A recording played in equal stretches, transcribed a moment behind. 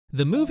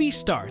The movie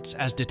starts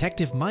as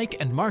Detective Mike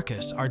and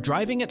Marcus are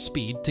driving at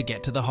speed to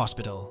get to the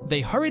hospital.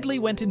 They hurriedly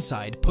went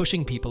inside,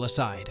 pushing people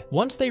aside.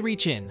 Once they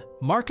reach in,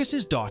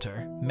 Marcus's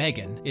daughter,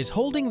 Megan, is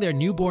holding their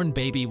newborn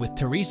baby with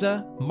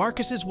Teresa,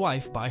 Marcus's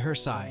wife, by her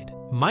side.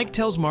 Mike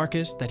tells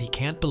Marcus that he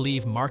can't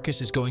believe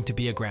Marcus is going to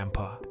be a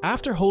grandpa.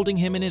 After holding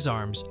him in his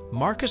arms,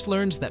 Marcus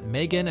learns that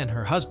Megan and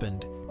her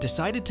husband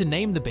decided to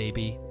name the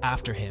baby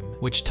after him,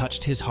 which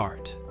touched his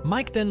heart.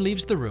 Mike then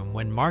leaves the room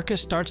when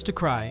Marcus starts to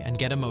cry and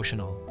get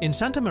emotional. In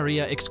Santa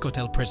Maria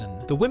Ixcotel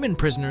prison, the women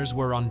prisoners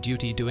were on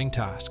duty doing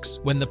tasks.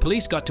 When the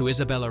police got to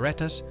Isabel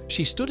Aretas,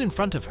 she stood in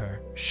front of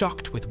her,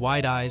 shocked with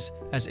wide eyes,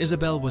 as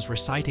Isabel was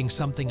reciting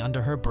something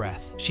under her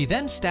breath. She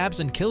then stabs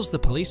and kills the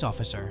police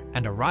officer,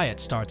 and a riot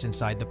starts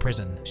inside the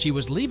prison. She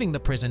was leaving the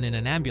prison in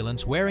an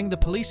ambulance wearing the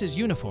police's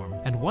uniform,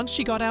 and once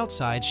she got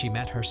outside, she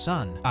met her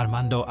son,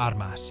 Armando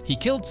Armas. He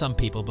killed some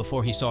people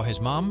before he saw his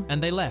mom,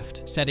 and they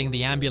left, setting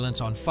the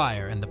ambulance on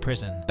fire in the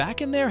prison.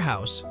 Back in their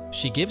house,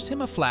 she gives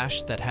him a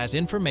flash that has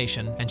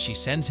information, and she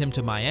sends him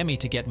to Miami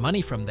to get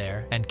money from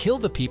there and kill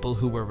the people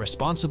who were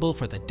responsible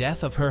for the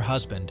death of her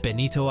husband,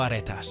 Benito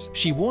Aretas.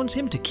 She warns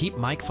him to keep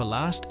Mike for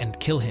last and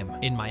kill him.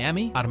 In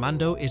Miami,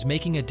 Armando is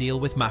making a deal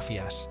with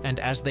mafias, and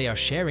as they are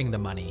sharing the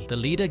money, the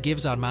leader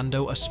gives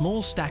Armando a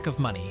small stack of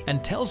money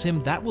and tells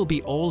him that will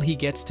be all he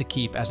gets to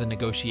keep as a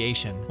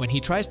negotiation. When he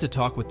tries to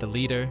talk with the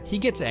leader, he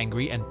gets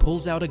angry and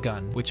pulls out a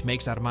gun, which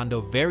makes Armando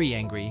very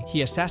angry.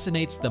 He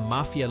assassinates the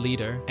mafia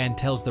leader and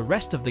tells the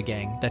rest of the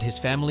gang that his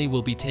family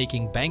will be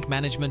taking bank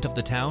management of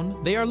the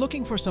town. They are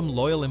looking for some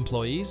loyal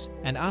employees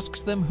and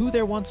asks them who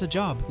there wants a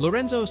job.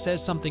 Lorenzo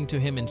says something to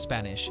him in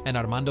Spanish, and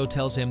Armando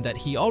tells him that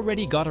he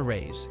already got a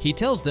raise. He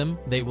tells them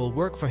they will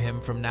work for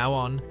him from now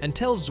on and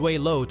tells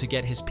Zuelo to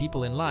get his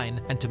people in line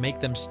and to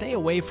make them stay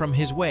away from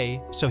his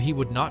way so he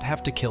would not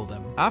have to kill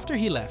them. After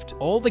he left,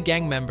 all the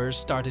gang members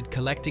started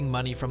collecting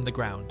money from the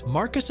ground.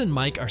 Marcus and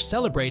Mike are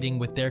celebrating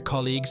with their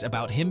colleagues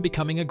about him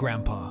becoming a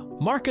grandpa.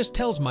 Marcus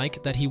tells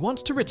Mike that he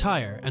wants to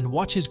retire and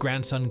watch his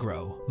grandson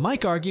grow.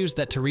 Mike argues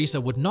that Teresa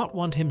would not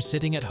want him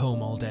sitting at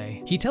home all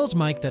day. He tells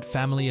Mike that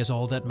family is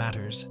all that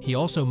matters. He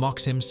also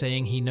mocks him,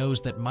 saying he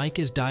knows that Mike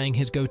is dyeing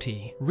his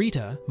goatee.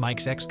 Rita,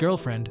 Mike's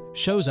ex-girlfriend,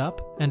 shows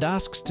up and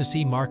asks to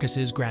see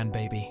Marcus's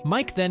grandbaby.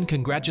 Mike then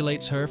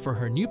congratulates her for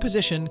her new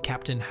position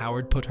Captain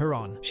Howard put her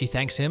on. She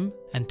thanks him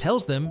and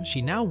tells them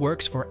she now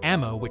works for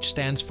AMO, which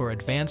stands for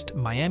Advanced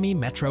Miami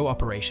Metro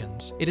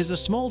Operations. It is a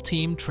small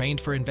team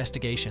trained for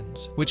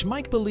investigations, which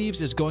Mike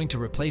believes is going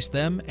to replace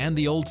them and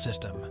the old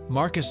system.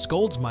 Marcus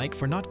scolds Mike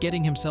for not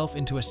getting himself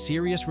into a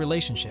serious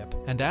relationship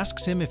and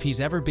asks him if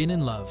he's ever been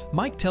in love.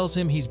 Mike tells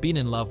him he's been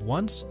in love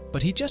once,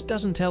 but he just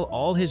doesn't tell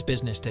all his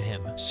business to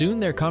him. Soon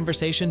their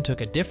conversation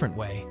took a different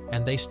way,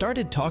 and they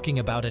started talking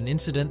about an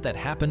incident that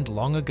happened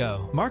long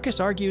ago. Marcus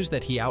argues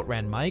that he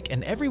outran Mike,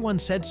 and everyone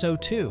said so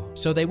too.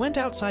 So they went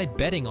outside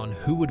betting on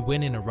who would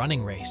win in a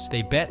running race.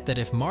 They bet that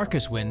if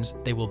Marcus wins,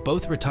 they will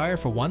both retire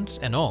for once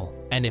and all.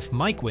 And if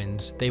Mike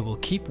wins, they will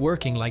keep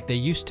working like they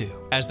used to.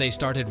 As they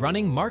started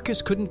running,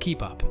 Marcus couldn't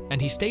keep up,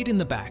 and he stayed in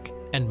the back,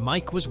 and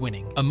Mike was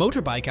winning. A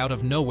motorbike out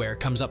of nowhere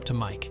comes up to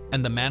Mike,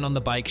 and the man on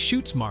the bike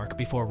shoots Mark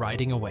before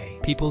riding away.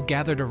 People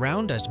gathered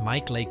around as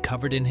Mike lay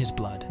covered in his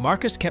blood.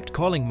 Marcus kept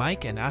calling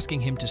Mike and asking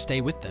him to stay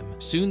with them.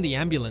 Soon the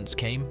ambulance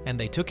came, and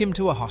they took him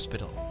to a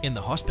hospital. In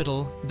the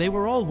hospital, they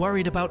were all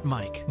worried about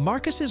Mike.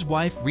 Marcus's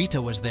wife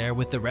Rita was there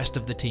with the rest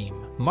of the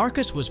team.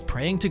 Marcus was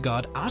praying to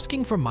God,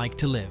 asking for Mike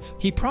to live.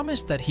 He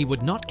promised that he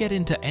would not get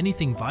into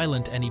anything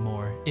violent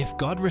anymore if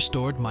God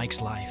restored Mike's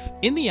life.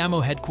 In the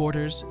AMO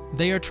headquarters,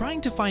 they are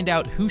trying to find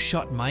out who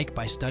shot Mike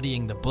by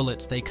studying the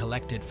bullets they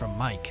collected from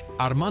Mike.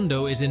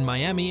 Armando is in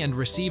Miami and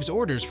receives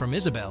orders from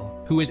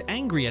Isabel, who is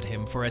angry at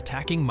him for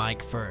attacking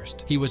Mike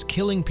first. He was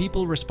killing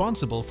people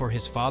responsible for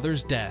his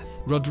father's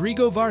death.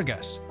 Rodrigo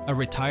Vargas, a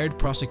retired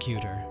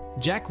prosecutor.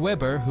 Jack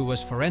Weber, who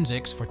was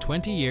forensics for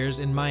 20 years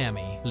in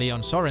Miami.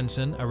 Leon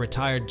Sorensen, a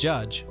retired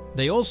judge.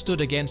 They all stood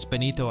against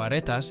Benito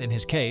Aretas in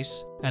his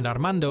case, and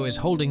Armando is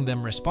holding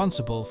them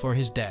responsible for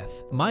his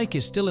death. Mike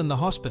is still in the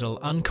hospital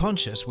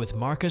unconscious with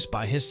Marcus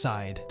by his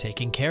side,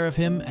 taking care of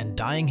him and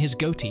dyeing his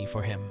goatee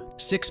for him.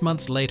 6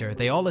 months later,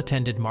 they all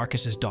attended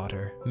Marcus's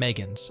daughter,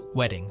 Megan's,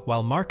 wedding,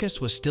 while Marcus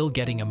was still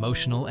getting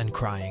emotional and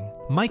crying.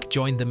 Mike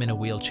joined them in a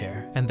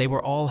wheelchair, and they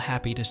were all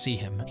happy to see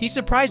him. He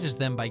surprises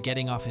them by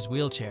getting off his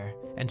wheelchair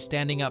and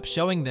standing up,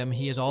 showing them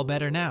he is all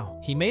better now.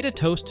 He made a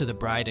toast to the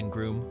bride and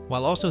groom,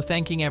 while also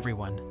thanking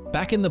everyone.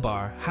 Back in the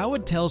bar,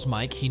 Howard tells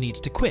Mike he needs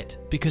to quit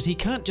because he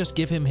can't just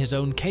give him his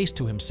own case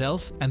to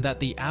himself and that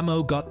the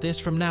AMO got this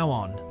from now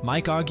on.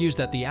 Mike argues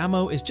that the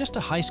AMO is just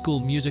a high school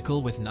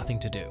musical with nothing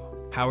to do.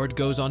 Howard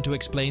goes on to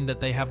explain that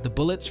they have the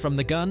bullets from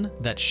the gun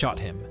that shot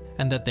him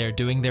and that they're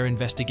doing their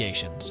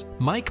investigations.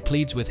 Mike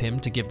pleads with him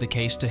to give the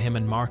case to him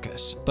and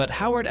Marcus, but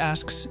Howard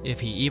asks if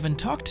he even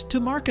talked to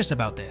Marcus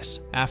about this.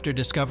 After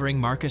discovering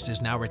Marcus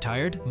is now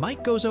retired,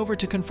 Mike goes over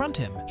to confront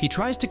him. He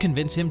tries to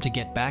convince him to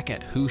get back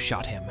at who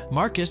shot him.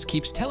 Marcus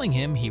keeps telling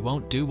him he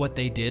won't do what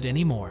they did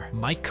anymore.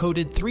 Mike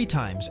coded 3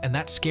 times, and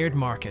that scared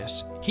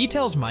Marcus. He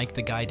tells Mike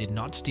the guy did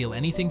not steal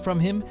anything from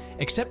him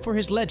except for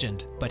his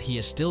legend, but he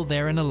is still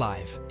there and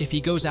alive. If he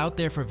goes out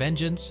there for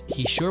vengeance,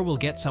 he sure will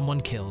get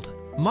someone killed.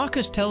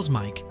 Marcus tells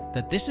Mike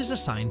that this is a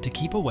sign to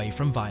keep away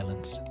from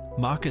violence.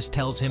 Marcus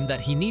tells him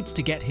that he needs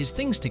to get his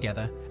things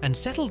together and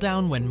settle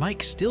down when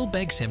Mike still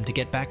begs him to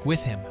get back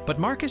with him, but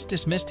Marcus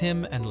dismissed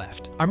him and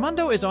left.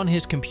 Armando is on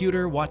his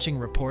computer watching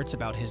reports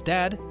about his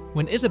dad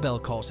when Isabel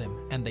calls him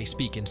and they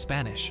speak in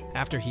Spanish.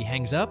 After he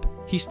hangs up,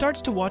 he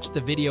starts to watch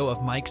the video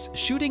of Mike's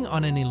shooting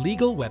on an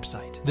illegal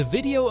website. The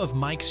video of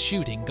Mike's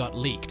shooting got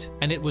leaked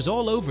and it was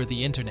all over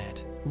the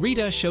internet.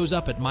 Rita shows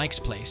up at Mike's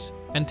place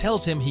and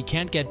tells him he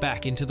can't get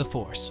back into the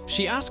force.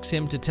 She asks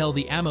him to tell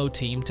the ammo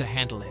team to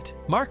handle it.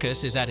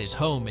 Marcus is at his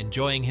home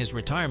enjoying his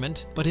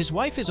retirement, but his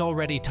wife is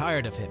already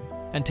tired of him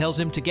and tells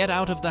him to get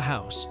out of the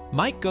house.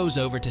 Mike goes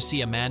over to see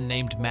a man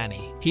named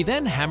Manny. He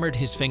then hammered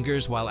his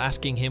fingers while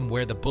asking him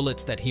where the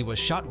bullets that he was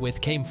shot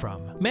with came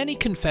from. Manny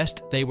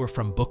confessed they were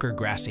from Booker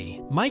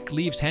Grassy. Mike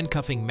leaves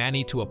handcuffing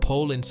Manny to a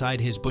pole inside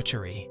his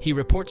butchery. He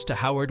reports to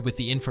Howard with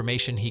the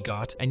information he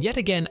got and yet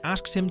again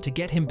asks him to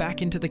get him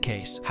back into the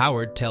case.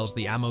 Howard tells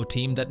the ammo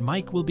team that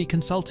Mike will be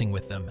consulting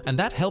with them and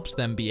that helps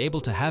them be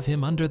able to have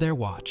him under their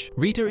watch.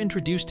 Rita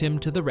introduced him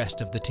to the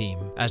rest of the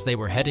team. As they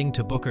were heading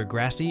to Booker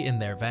Grassy in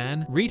their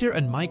van, Rita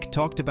and Mike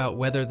talked about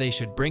whether they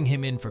should bring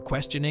him in for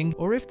questioning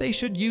or if they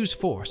should use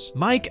force.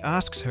 Mike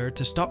asks her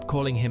to stop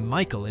calling him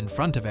Michael in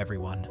front of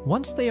everyone.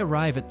 Once they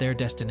arrive at their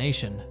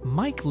destination,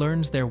 Mike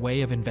learns their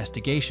way of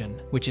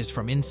investigation, which is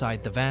from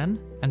inside the van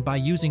and by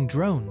using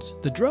drones.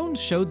 The drones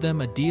showed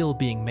them a deal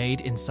being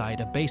made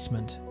inside a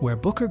basement, where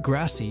Booker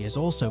Grassy is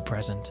also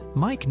present.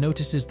 Mike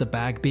notices the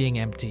bag being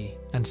empty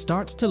and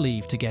starts to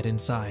leave to get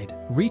inside.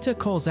 Rita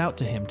calls out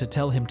to him to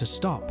tell him to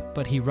stop,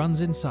 but he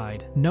runs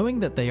inside, knowing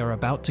that they are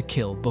about to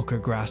kill Booker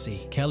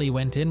Grassy. Kelly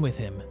went in with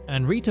him,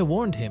 and Rita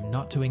warned him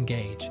not to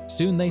engage.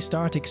 Soon they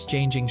start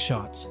exchanging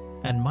shots,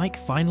 and Mike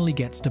finally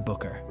gets to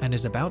Booker and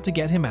is about to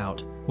get him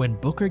out when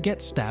Booker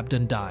gets stabbed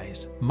and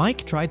dies.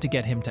 Mike tried to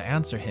get him to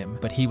answer him,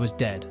 but he was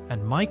dead,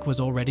 and Mike was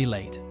already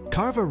late.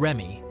 Carver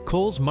Remy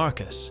calls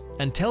Marcus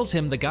and tells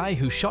him the guy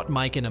who shot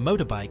Mike in a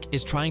motorbike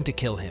is trying to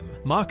kill him.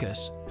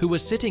 Marcus, who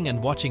was sitting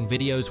and watching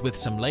videos with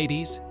some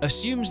ladies,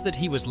 assumes that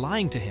he was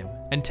lying to him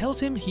and tells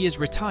him he is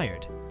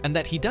retired and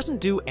that he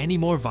doesn't do any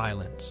more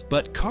violence.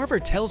 But Carver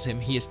tells him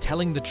he is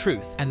telling the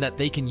truth and that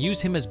they can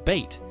use him as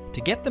bait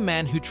to get the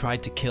man who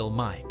tried to kill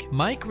Mike.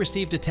 Mike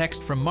received a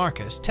text from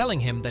Marcus telling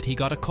him that he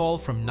got a call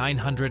from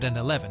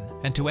 911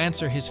 and to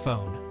answer his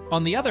phone.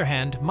 On the other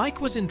hand,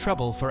 Mike was in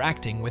trouble for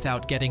acting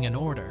without getting an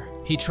order.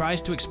 He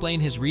tries to explain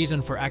his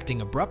reason for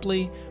acting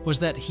abruptly was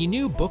that he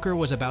knew Booker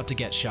was about to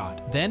get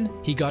shot. Then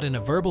he got in a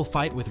verbal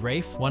fight with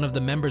Rafe, one of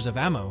the members of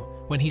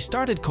Ammo, when he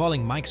started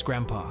calling Mike's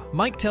grandpa.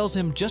 Mike tells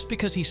him just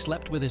because he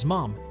slept with his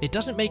mom, it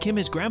doesn't make him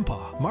his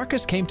grandpa.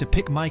 Marcus came to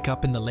pick Mike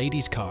up in the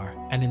ladies' car,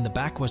 and in the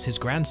back was his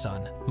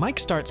grandson.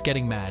 Mike starts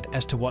getting mad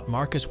as to what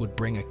Marcus would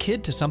bring a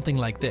kid to something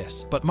like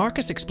this, but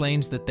Marcus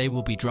explains that they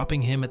will be dropping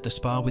him at the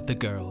spa with the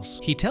girls.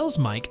 He tells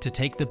Mike to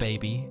take the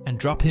baby and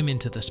drop him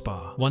into the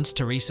spa. Once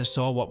Teresa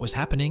saw what was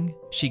happening,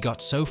 she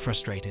got so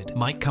frustrated.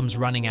 Mike comes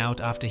running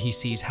out after he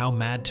sees how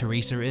mad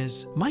Teresa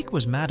is. Mike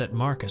was mad at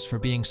Marcus for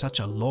being such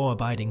a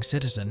law-abiding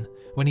citizen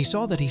when he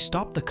saw that he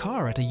stopped the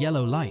car at a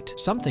yellow light,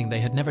 something they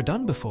had never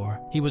done before.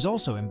 He was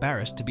also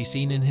embarrassed to be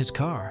seen in his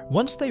car.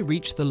 Once they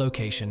reached the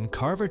location,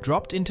 Carver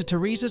dropped into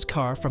Teresa's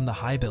car from the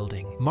high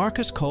building.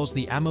 Marcus calls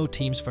the ammo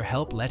teams for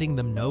help, letting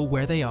them know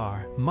where they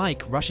are.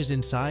 Mike rushes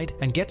inside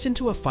and gets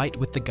into a fight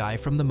with the guy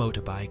from the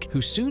motorbike,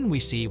 who soon we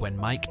see when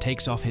Mike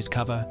takes off his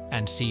cover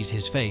and sees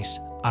his face.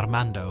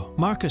 Armando.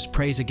 Marcus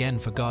prays again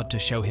for God to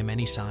show him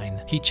any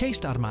sign. He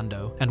chased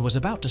Armando and was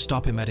about to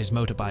stop him at his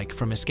motorbike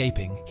from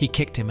escaping. He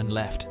kicked him and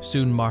left.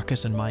 Soon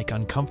Marcus and Mike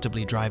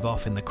uncomfortably drive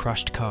off in the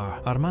crushed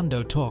car.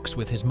 Armando talks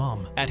with his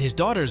mom. At his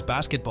daughter's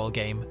basketball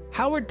game,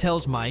 Howard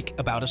tells Mike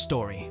about a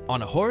story.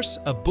 On a horse,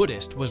 a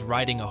Buddhist was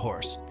riding a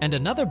horse, and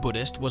another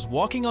Buddhist was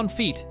walking on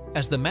feet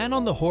as the man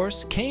on the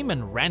horse came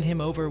and ran him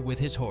over with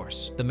his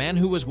horse. The man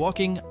who was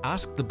walking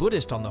asked the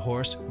Buddhist on the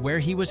horse where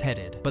he was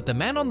headed, but the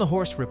man on the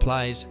horse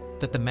replies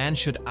that the man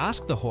should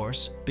ask the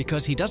horse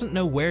because he doesn't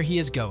know where he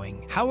is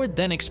going. Howard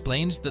then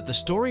explains that the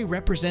story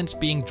represents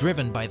being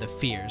driven by the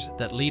fears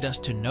that lead us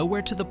to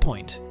nowhere, to the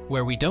point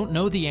where we don't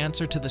know the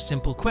answer to the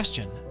simple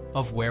question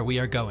of where we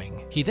are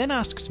going. He then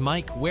asks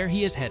Mike where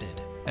he is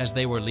headed, As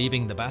they were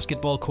leaving the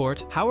basketball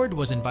court, Howard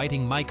was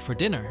inviting Mike for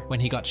dinner when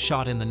he got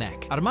shot in the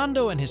neck.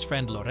 Armando and his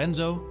friend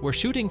Lorenzo were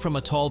shooting from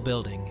a tall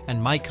building,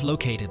 and Mike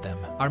located them.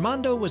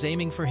 Armando was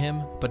aiming for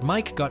him, but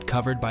Mike got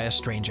covered by a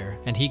stranger,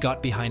 and he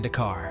got behind a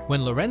car.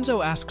 When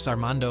Lorenzo asks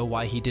Armando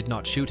why he did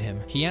not shoot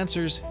him, he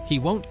answers, he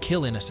won't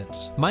kill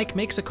innocents. Mike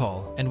makes a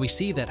call, and we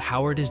see that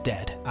Howard is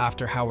dead.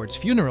 After Howard's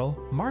funeral,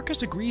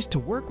 Marcus agrees to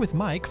work with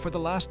Mike for the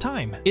last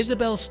time.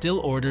 Isabel still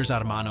orders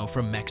Armando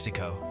from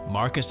Mexico.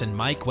 Marcus and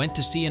Mike went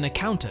to see an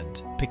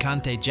accountant,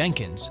 Picante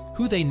Jenkins,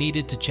 who they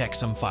needed to check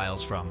some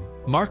files from.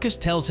 Marcus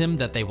tells him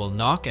that they will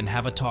knock and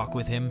have a talk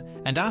with him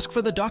and ask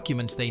for the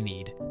documents they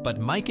need, but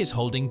Mike is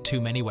holding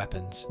too many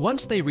weapons.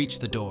 Once they reach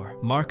the door,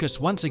 Marcus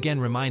once again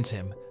reminds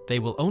him they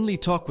will only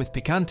talk with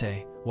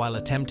Picante while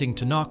attempting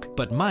to knock,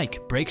 but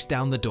Mike breaks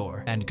down the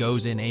door and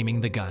goes in aiming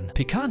the gun.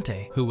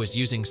 Picante, who was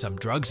using some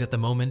drugs at the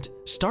moment,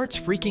 starts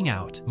freaking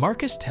out.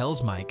 Marcus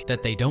tells Mike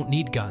that they don't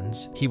need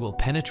guns, he will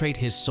penetrate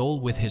his soul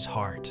with his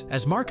heart.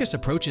 As Marcus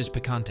approaches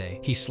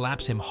Picante, he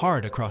slaps him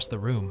hard across the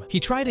room. He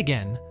tried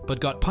again, but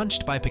got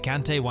punched by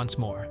Picante once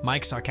more.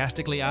 Mike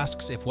sarcastically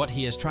asks if what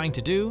he is trying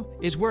to do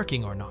is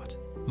working or not.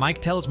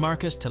 Mike tells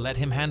Marcus to let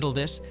him handle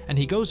this, and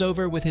he goes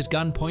over with his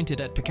gun pointed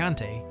at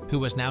Picante, who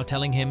was now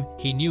telling him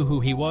he knew who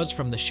he was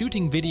from the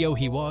shooting video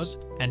he was,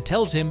 and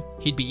tells him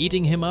he'd be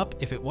eating him up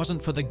if it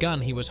wasn't for the gun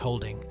he was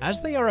holding.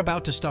 As they are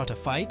about to start a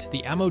fight,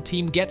 the ammo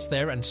team gets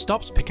there and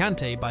stops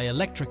Picante by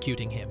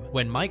electrocuting him.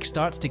 When Mike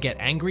starts to get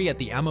angry at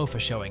the ammo for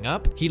showing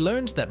up, he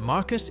learns that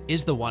Marcus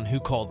is the one who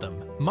called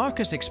them.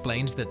 Marcus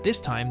explains that this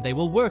time they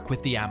will work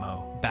with the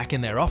ammo. Back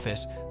in their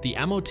office, the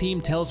ammo team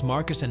tells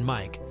Marcus and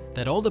Mike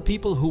that all the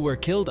people who were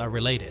killed are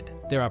related.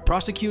 There are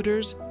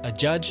prosecutors, a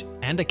judge,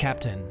 and a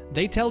captain.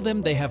 They tell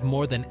them they have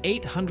more than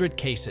 800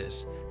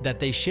 cases that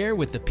they share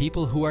with the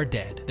people who are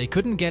dead. They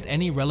couldn't get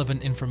any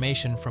relevant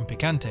information from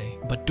Picante,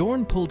 but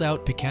Dorn pulled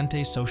out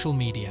Picante's social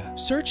media.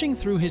 Searching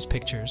through his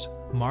pictures,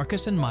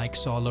 Marcus and Mike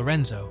saw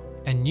Lorenzo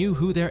and knew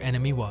who their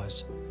enemy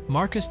was.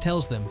 Marcus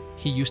tells them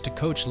he used to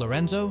coach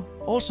Lorenzo,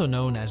 also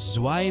known as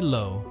Zwei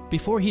Lo,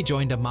 before he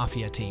joined a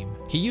mafia team.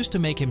 He used to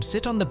make him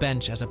sit on the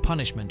bench as a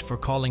punishment for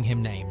calling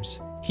him names.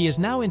 He is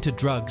now into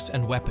drugs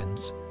and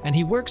weapons, and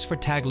he works for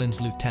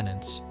Taglin's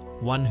lieutenants,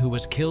 one who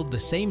was killed the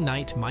same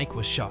night Mike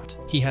was shot.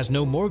 He has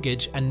no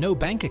mortgage and no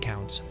bank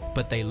accounts,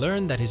 but they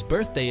learn that his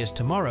birthday is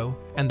tomorrow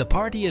and the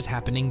party is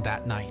happening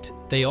that night.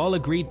 They all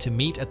agreed to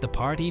meet at the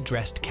party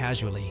dressed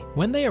casually.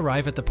 When they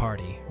arrive at the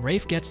party,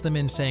 Rafe gets them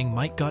in saying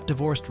Mike got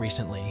divorced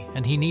recently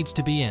and he needs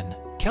to be in.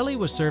 Kelly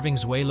was serving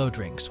Zuelo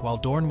drinks while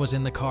Dorn was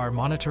in the car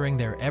monitoring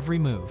their every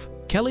move.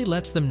 Kelly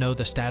lets them know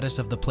the status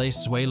of the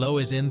place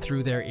Zuelo is in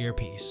through their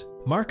earpiece.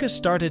 Marcus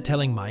started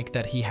telling Mike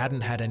that he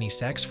hadn't had any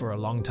sex for a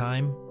long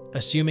time,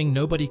 assuming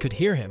nobody could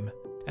hear him,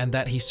 and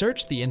that he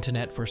searched the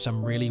internet for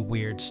some really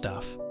weird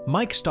stuff.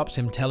 Mike stops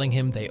him, telling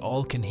him they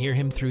all can hear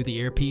him through the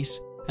earpiece,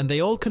 and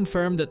they all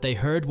confirm that they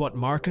heard what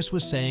Marcus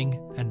was saying,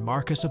 and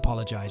Marcus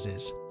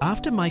apologizes.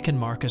 After Mike and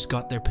Marcus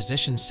got their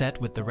positions set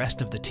with the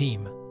rest of the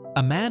team,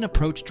 a man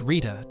approached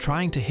Rita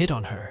trying to hit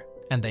on her,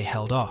 and they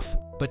held off,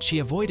 but she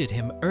avoided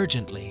him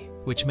urgently,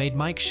 which made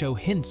Mike show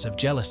hints of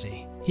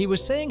jealousy. He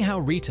was saying how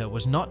Rita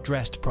was not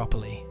dressed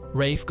properly.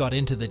 Rafe got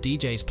into the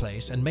DJ's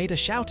place and made a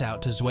shout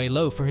out to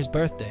Zuelo for his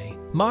birthday.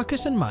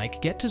 Marcus and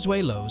Mike get to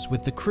Zuelo's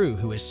with the crew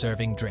who is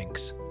serving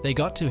drinks. They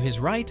got to his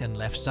right and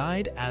left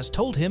side as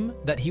told him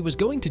that he was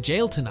going to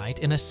jail tonight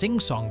in a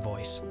sing-song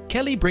voice.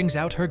 Kelly brings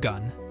out her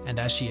gun, and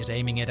as she is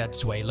aiming it at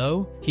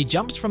Zuelo, he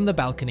jumps from the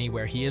balcony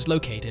where he is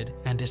located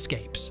and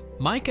escapes.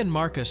 Mike and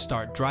Marcus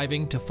start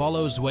driving to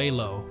follow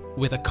Zuelo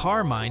with a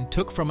car mine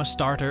took from a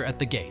starter at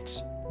the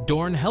gates.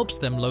 Dorn helps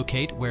them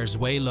locate where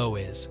Zuelo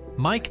is.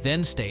 Mike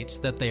then states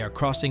that they are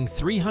crossing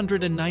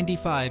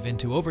 395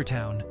 into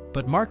Overtown,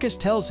 but Marcus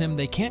tells him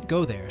they can't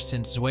go there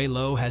since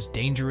Zuelo has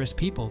dangerous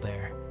people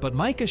there. But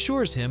Mike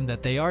assures him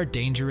that they are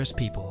dangerous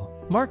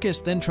people.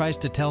 Marcus then tries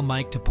to tell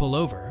Mike to pull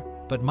over,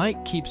 but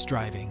Mike keeps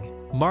driving.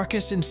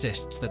 Marcus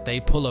insists that they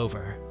pull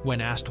over.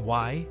 When asked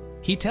why,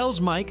 he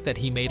tells Mike that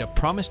he made a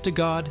promise to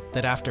God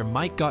that after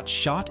Mike got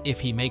shot, if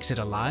he makes it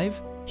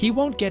alive, he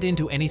won't get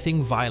into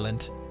anything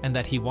violent and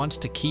that he wants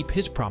to keep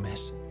his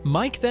promise.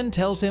 Mike then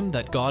tells him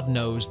that God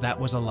knows that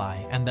was a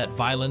lie and that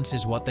violence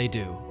is what they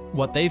do,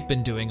 what they've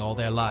been doing all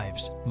their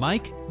lives.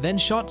 Mike then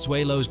shot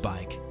Zuelo's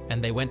bike,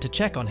 and they went to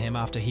check on him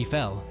after he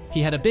fell.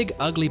 He had a big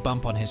ugly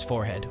bump on his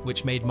forehead,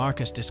 which made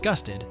Marcus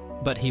disgusted,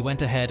 but he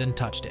went ahead and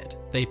touched it.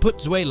 They put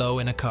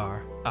Zuelo in a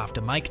car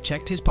after Mike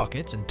checked his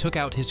pockets and took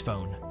out his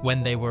phone.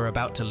 When they were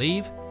about to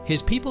leave,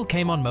 his people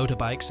came on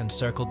motorbikes and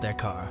circled their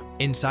car.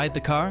 Inside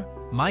the car,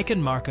 Mike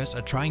and Marcus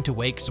are trying to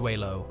wake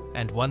Zuelo,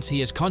 and once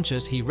he is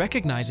conscious, he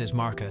recognizes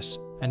Marcus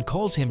and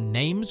calls him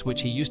names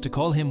which he used to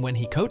call him when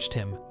he coached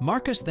him.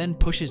 Marcus then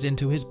pushes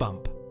into his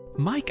bump.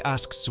 Mike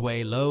asks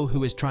Zuelo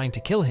who is trying to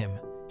kill him.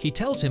 He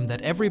tells him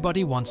that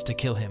everybody wants to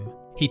kill him.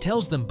 He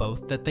tells them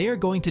both that they are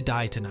going to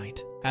die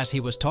tonight. As he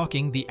was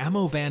talking, the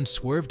ammo van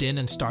swerved in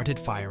and started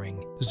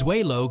firing.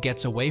 Zuelo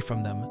gets away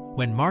from them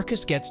when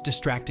Marcus gets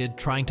distracted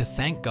trying to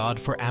thank God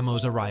for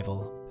ammo's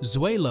arrival.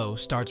 Zuelo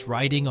starts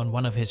riding on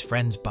one of his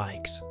friend's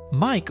bikes.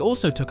 Mike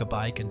also took a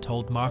bike and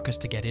told Marcus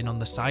to get in on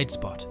the side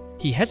spot.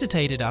 He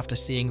hesitated after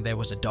seeing there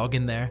was a dog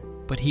in there,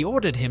 but he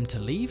ordered him to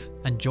leave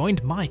and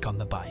joined Mike on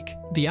the bike.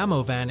 The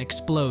ammo van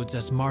explodes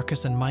as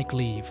Marcus and Mike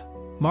leave.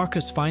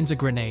 Marcus finds a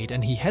grenade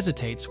and he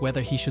hesitates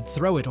whether he should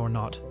throw it or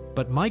not,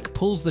 but Mike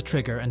pulls the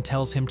trigger and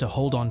tells him to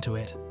hold on to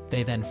it.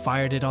 They then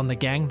fired it on the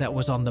gang that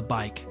was on the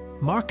bike.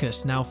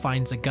 Marcus now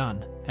finds a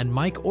gun, and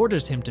Mike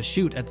orders him to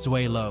shoot at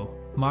Zuelo.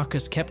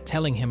 Marcus kept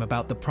telling him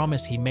about the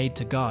promise he made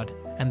to God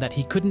and that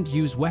he couldn't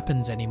use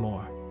weapons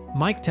anymore.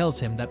 Mike tells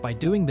him that by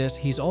doing this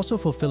he's also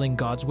fulfilling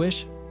God's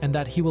wish and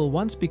that he will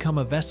once become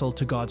a vessel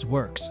to God's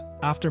works.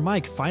 After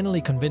Mike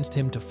finally convinced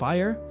him to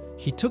fire,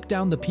 he took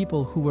down the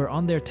people who were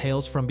on their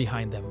tails from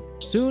behind them.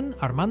 Soon,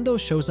 Armando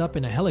shows up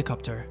in a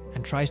helicopter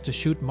and tries to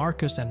shoot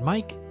Marcus and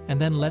Mike, and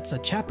then lets a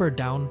chopper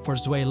down for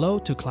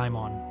Zuelo to climb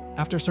on.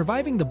 After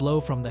surviving the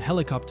blow from the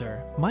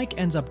helicopter, Mike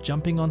ends up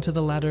jumping onto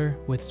the ladder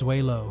with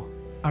Zuelo.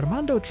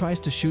 Armando tries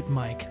to shoot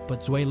Mike,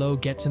 but Zuelo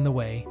gets in the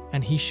way,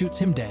 and he shoots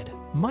him dead.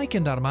 Mike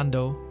and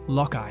Armando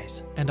lock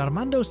eyes, and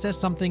Armando says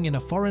something in a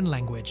foreign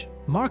language.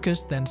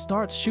 Marcus then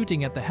starts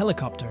shooting at the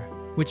helicopter,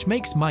 which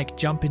makes Mike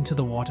jump into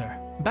the water.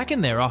 Back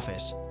in their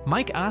office,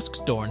 Mike asks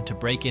Dorn to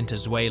break into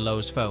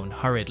Zuelo's phone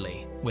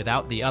hurriedly,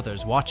 without the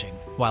others watching,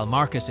 while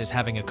Marcus is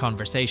having a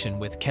conversation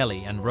with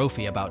Kelly and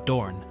Rofi about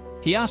Dorn.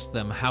 He asks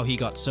them how he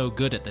got so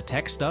good at the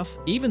tech stuff.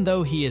 Even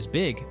though he is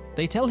big,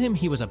 they tell him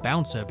he was a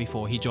bouncer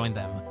before he joined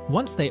them.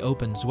 Once they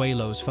open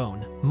Zuelo's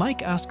phone,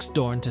 Mike asks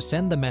Dorn to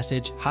send the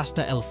message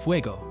Hasta el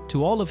Fuego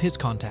to all of his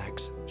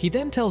contacts. He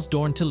then tells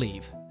Dorn to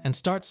leave and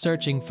starts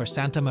searching for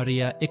Santa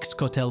Maria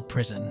Ixcotel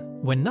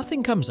prison. When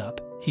nothing comes up,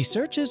 he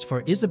searches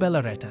for Isabel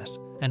Aretas,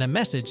 and a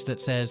message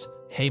that says,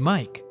 "Hey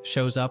Mike,"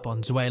 shows up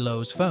on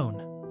Zuelo's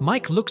phone.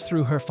 Mike looks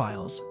through her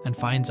files and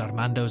finds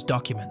Armando's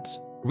documents.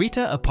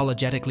 Rita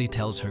apologetically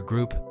tells her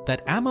group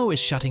that ammo is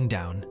shutting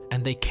down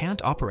and they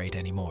can't operate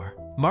anymore.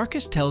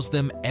 Marcus tells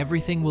them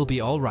everything will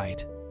be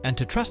alright and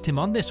to trust him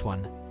on this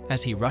one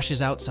as he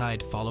rushes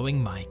outside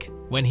following Mike.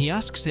 When he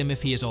asks him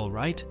if he is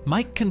alright,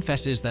 Mike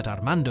confesses that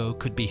Armando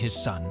could be his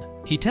son.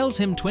 He tells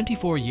him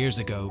 24 years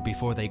ago,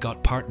 before they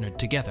got partnered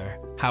together,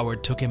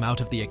 Howard took him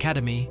out of the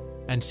academy,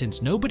 and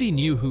since nobody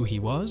knew who he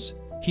was,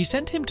 he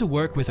sent him to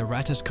work with a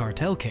Ratas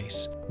cartel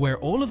case, where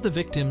all of the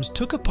victims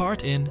took a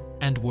part in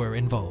and were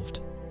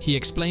involved. He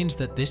explains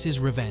that this is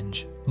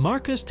revenge.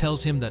 Marcus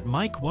tells him that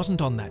Mike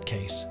wasn't on that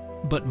case,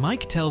 but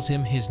Mike tells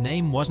him his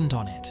name wasn't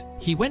on it.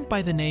 He went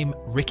by the name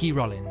Ricky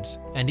Rollins,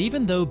 and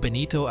even though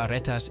Benito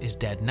Aretas is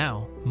dead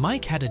now,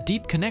 Mike had a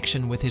deep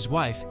connection with his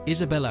wife,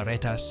 Isabel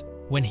Aretas,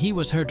 when he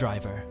was her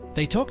driver.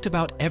 They talked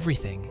about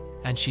everything,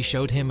 and she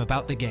showed him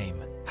about the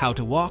game, how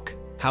to walk,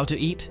 how to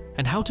eat,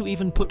 and how to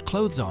even put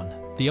clothes on.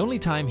 The only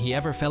time he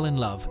ever fell in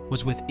love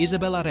was with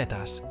Isabel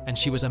Aretas, and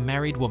she was a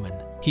married woman.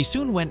 He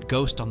soon went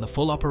ghost on the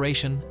full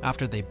operation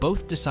after they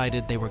both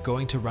decided they were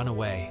going to run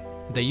away.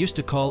 They used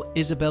to call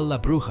Isabel La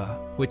Bruja,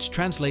 which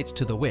translates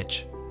to the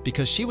witch,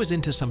 because she was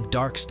into some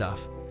dark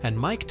stuff, and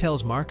Mike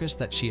tells Marcus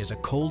that she is a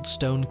cold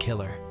stone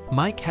killer.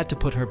 Mike had to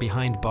put her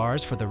behind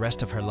bars for the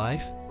rest of her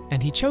life,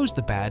 and he chose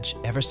the badge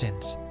ever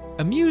since.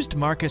 Amused,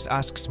 Marcus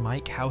asks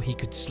Mike how he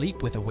could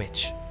sleep with a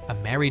witch, a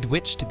married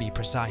witch to be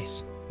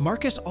precise.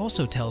 Marcus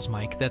also tells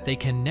Mike that they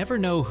can never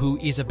know who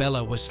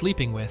Isabella was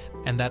sleeping with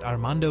and that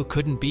Armando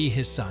couldn't be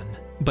his son.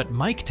 But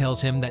Mike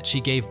tells him that she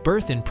gave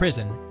birth in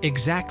prison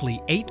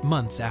exactly 8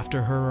 months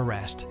after her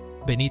arrest.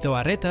 Benito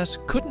Aretas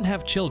couldn't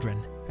have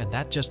children, and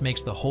that just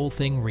makes the whole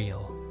thing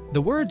real.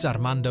 The words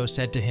Armando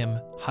said to him,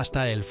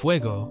 "Hasta el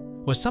fuego,"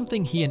 was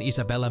something he and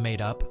Isabella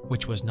made up,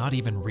 which was not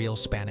even real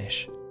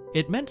Spanish.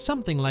 It meant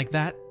something like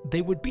that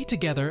they would be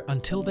together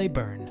until they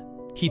burn.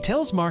 He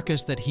tells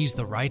Marcus that he's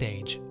the right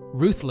age,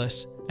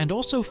 ruthless, and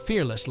also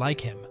fearless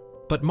like him.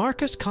 But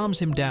Marcus calms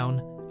him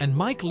down, and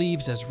Mike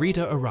leaves as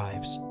Rita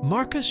arrives.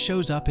 Marcus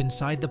shows up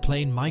inside the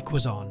plane Mike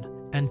was on,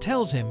 and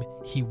tells him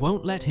he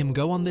won't let him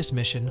go on this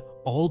mission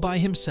all by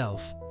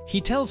himself.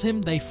 He tells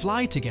him they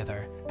fly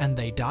together, and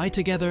they die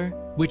together,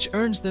 which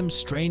earns them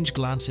strange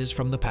glances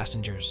from the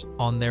passengers.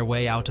 On their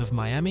way out of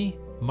Miami,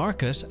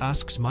 Marcus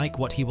asks Mike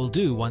what he will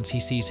do once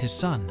he sees his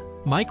son.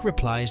 Mike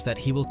replies that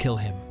he will kill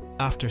him.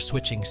 After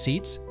switching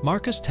seats,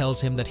 Marcus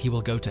tells him that he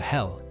will go to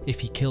hell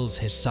if he kills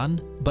his son,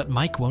 but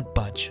Mike won't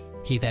budge.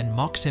 He then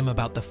mocks him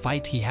about the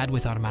fight he had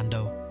with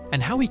Armando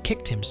and how he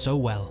kicked him so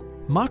well.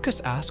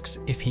 Marcus asks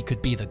if he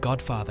could be the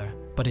godfather,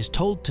 but is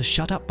told to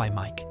shut up by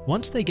Mike.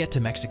 Once they get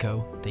to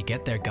Mexico, they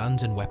get their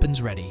guns and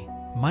weapons ready.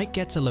 Mike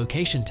gets a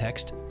location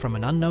text from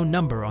an unknown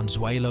number on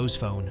Zuelo's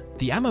phone.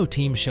 The ammo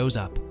team shows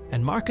up,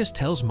 and Marcus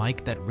tells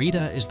Mike that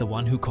Rita is the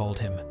one who called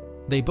him.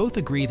 They both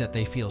agree that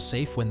they feel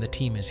safe when the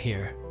team is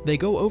here. They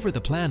go over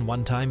the plan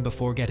one time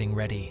before getting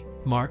ready.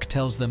 Mark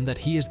tells them that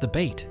he is the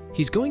bait.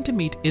 He's going to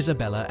meet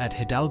Isabella at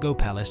Hidalgo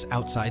Palace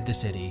outside the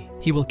city.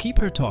 He will keep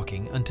her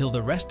talking until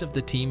the rest of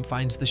the team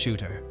finds the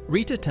shooter.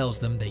 Rita tells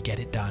them they get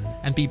it done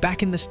and be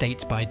back in the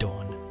States by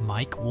dawn.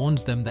 Mike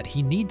warns them that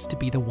he needs to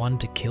be the one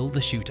to kill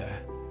the shooter.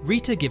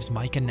 Rita gives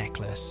Mike a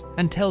necklace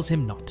and tells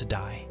him not to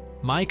die.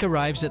 Mike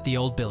arrives at the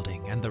old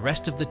building and the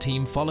rest of the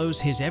team follows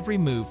his every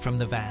move from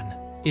the van.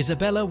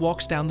 Isabella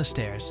walks down the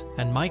stairs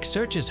and Mike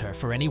searches her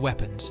for any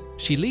weapons.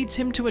 She leads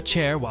him to a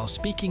chair while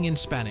speaking in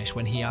Spanish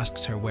when he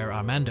asks her where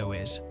Armando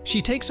is.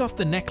 She takes off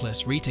the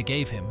necklace Rita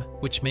gave him,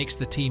 which makes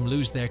the team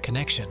lose their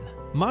connection.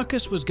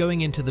 Marcus was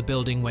going into the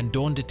building when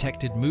Dawn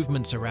detected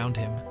movements around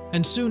him,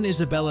 and soon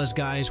Isabella's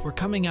guys were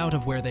coming out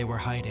of where they were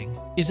hiding.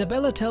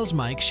 Isabella tells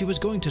Mike she was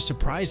going to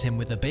surprise him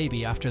with a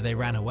baby after they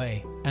ran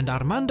away, and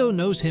Armando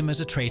knows him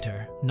as a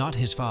traitor, not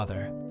his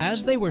father.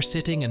 As they were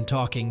sitting and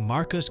talking,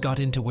 Marcus got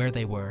into where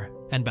they were,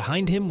 and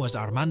behind him was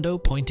Armando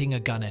pointing a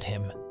gun at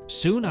him.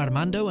 Soon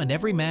Armando and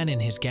every man in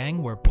his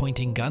gang were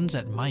pointing guns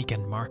at Mike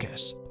and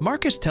Marcus.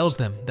 Marcus tells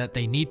them that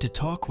they need to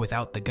talk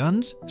without the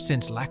guns,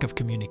 since lack of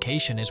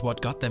communication is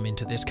what got them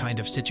into this kind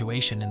of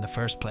situation in the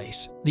first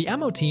place. The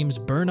ammo teams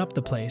burn up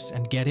the place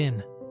and get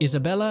in.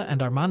 Isabella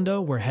and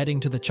Armando were heading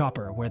to the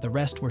chopper where the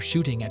rest were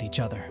shooting at each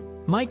other.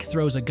 Mike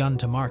throws a gun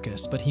to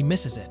Marcus, but he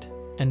misses it,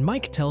 and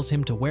Mike tells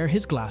him to wear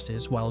his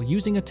glasses while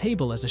using a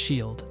table as a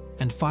shield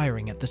and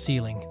firing at the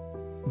ceiling.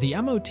 The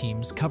ammo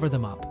teams cover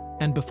them up,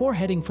 and before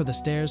heading for the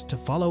stairs to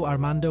follow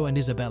Armando and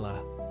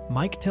Isabella,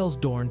 Mike tells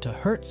Dorn to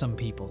hurt some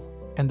people,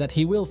 and that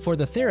he will for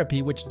the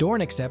therapy, which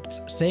Dorn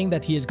accepts, saying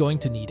that he is going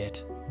to need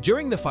it.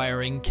 During the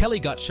firing, Kelly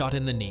got shot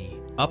in the knee.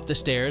 Up the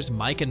stairs,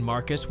 Mike and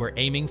Marcus were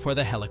aiming for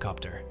the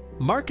helicopter.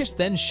 Marcus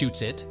then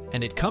shoots it,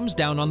 and it comes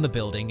down on the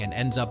building and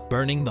ends up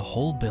burning the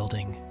whole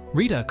building.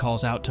 Rita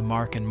calls out to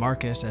Mark and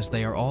Marcus as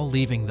they are all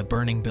leaving the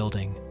burning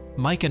building.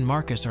 Mike and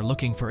Marcus are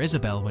looking for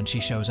Isabel when she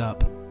shows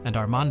up, and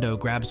Armando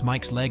grabs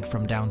Mike's leg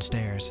from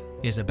downstairs.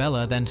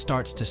 Isabella then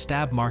starts to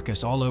stab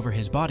Marcus all over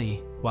his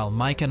body, while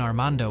Mike and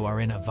Armando are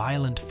in a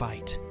violent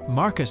fight.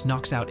 Marcus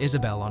knocks out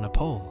Isabel on a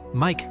pole.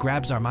 Mike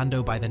grabs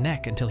Armando by the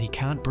neck until he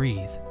can't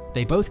breathe.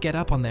 They both get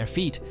up on their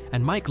feet,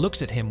 and Mike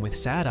looks at him with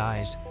sad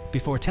eyes,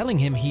 before telling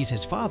him he's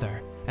his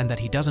father, and that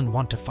he doesn't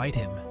want to fight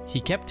him.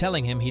 He kept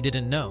telling him he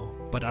didn't know,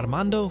 but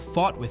Armando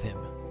fought with him.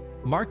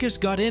 Marcus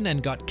got in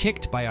and got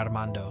kicked by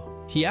Armando.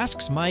 He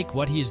asks Mike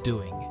what he is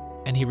doing,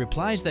 and he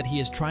replies that he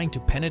is trying to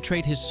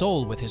penetrate his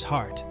soul with his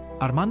heart.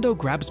 Armando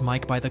grabs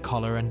Mike by the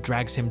collar and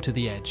drags him to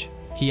the edge.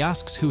 He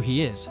asks who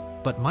he is,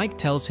 but Mike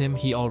tells him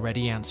he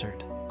already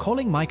answered.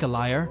 Calling Mike a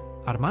liar,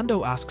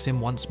 Armando asks him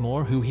once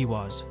more who he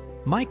was.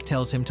 Mike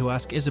tells him to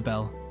ask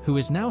Isabel, who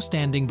is now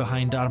standing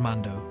behind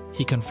Armando.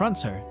 He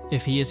confronts her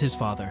if he is his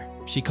father.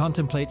 She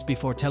contemplates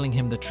before telling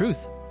him the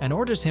truth and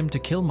orders him to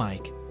kill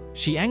Mike.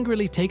 She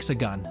angrily takes a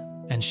gun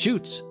and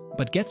shoots,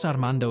 but gets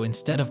Armando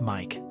instead of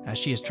Mike. As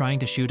she is trying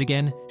to shoot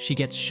again, she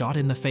gets shot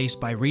in the face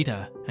by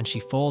Rita and she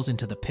falls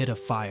into the pit of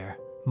fire.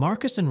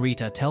 Marcus and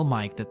Rita tell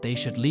Mike that they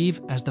should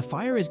leave as the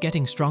fire is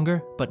getting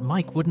stronger, but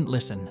Mike wouldn't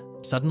listen.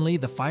 Suddenly,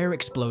 the fire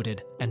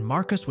exploded and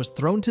Marcus was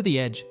thrown to the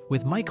edge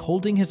with Mike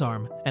holding his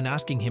arm and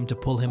asking him to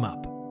pull him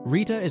up.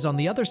 Rita is on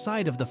the other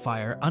side of the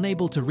fire,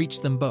 unable to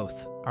reach them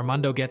both.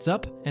 Armando gets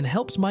up and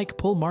helps Mike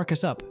pull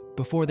Marcus up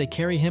before they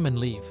carry him and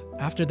leave.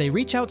 After they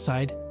reach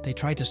outside, they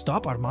try to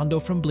stop Armando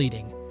from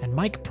bleeding, and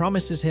Mike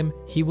promises him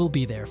he will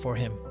be there for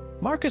him.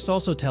 Marcus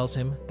also tells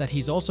him that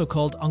he's also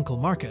called Uncle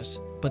Marcus,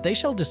 but they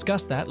shall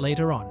discuss that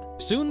later on.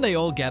 Soon they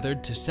all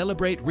gathered to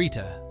celebrate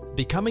Rita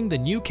becoming the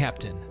new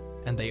captain,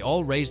 and they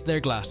all raised their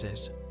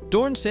glasses.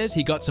 Dorn says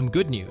he got some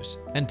good news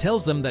and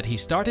tells them that he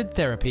started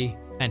therapy,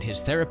 and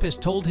his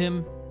therapist told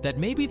him that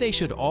maybe they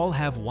should all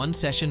have one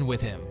session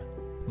with him.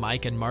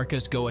 Mike and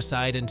Marcus go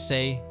aside and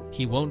say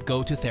he won't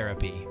go to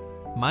therapy.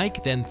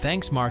 Mike then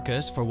thanks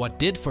Marcus for what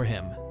did for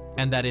him,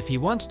 and that if he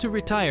wants to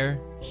retire,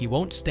 he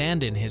won't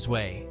stand in his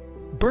way.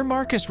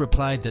 Marcus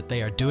replied that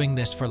they are doing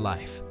this for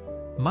life.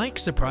 Mike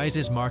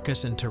surprises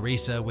Marcus and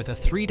Teresa with a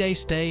 3-day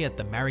stay at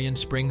the Marion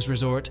Springs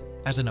Resort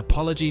as an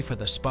apology for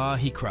the spa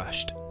he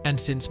crushed. And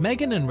since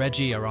Megan and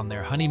Reggie are on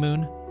their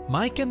honeymoon,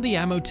 Mike and the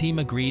ammo team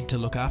agreed to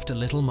look after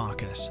little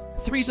Marcus.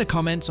 Teresa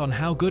comments on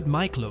how good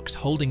Mike looks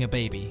holding a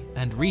baby,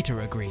 and Rita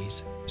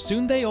agrees.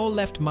 Soon they all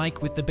left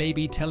Mike with the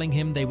baby, telling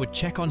him they would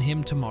check on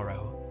him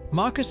tomorrow.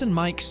 Marcus and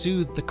Mike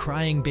soothed the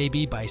crying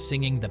baby by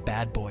singing the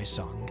Bad Boy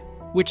song,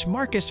 which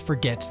Marcus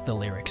forgets the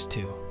lyrics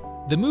to.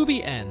 The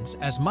movie ends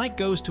as Mike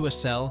goes to a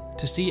cell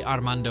to see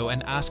Armando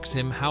and asks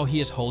him how he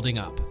is holding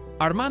up.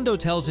 Armando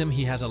tells him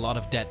he has a lot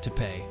of debt to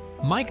pay.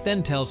 Mike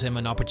then tells him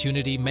an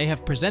opportunity may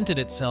have presented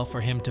itself for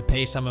him to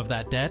pay some of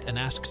that debt and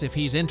asks if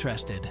he's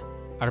interested.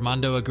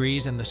 Armando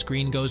agrees and the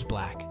screen goes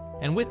black.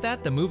 And with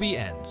that, the movie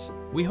ends.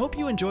 We hope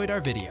you enjoyed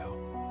our video.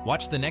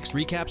 Watch the next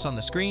recaps on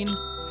the screen,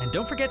 and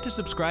don't forget to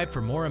subscribe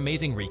for more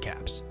amazing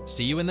recaps.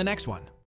 See you in the next one.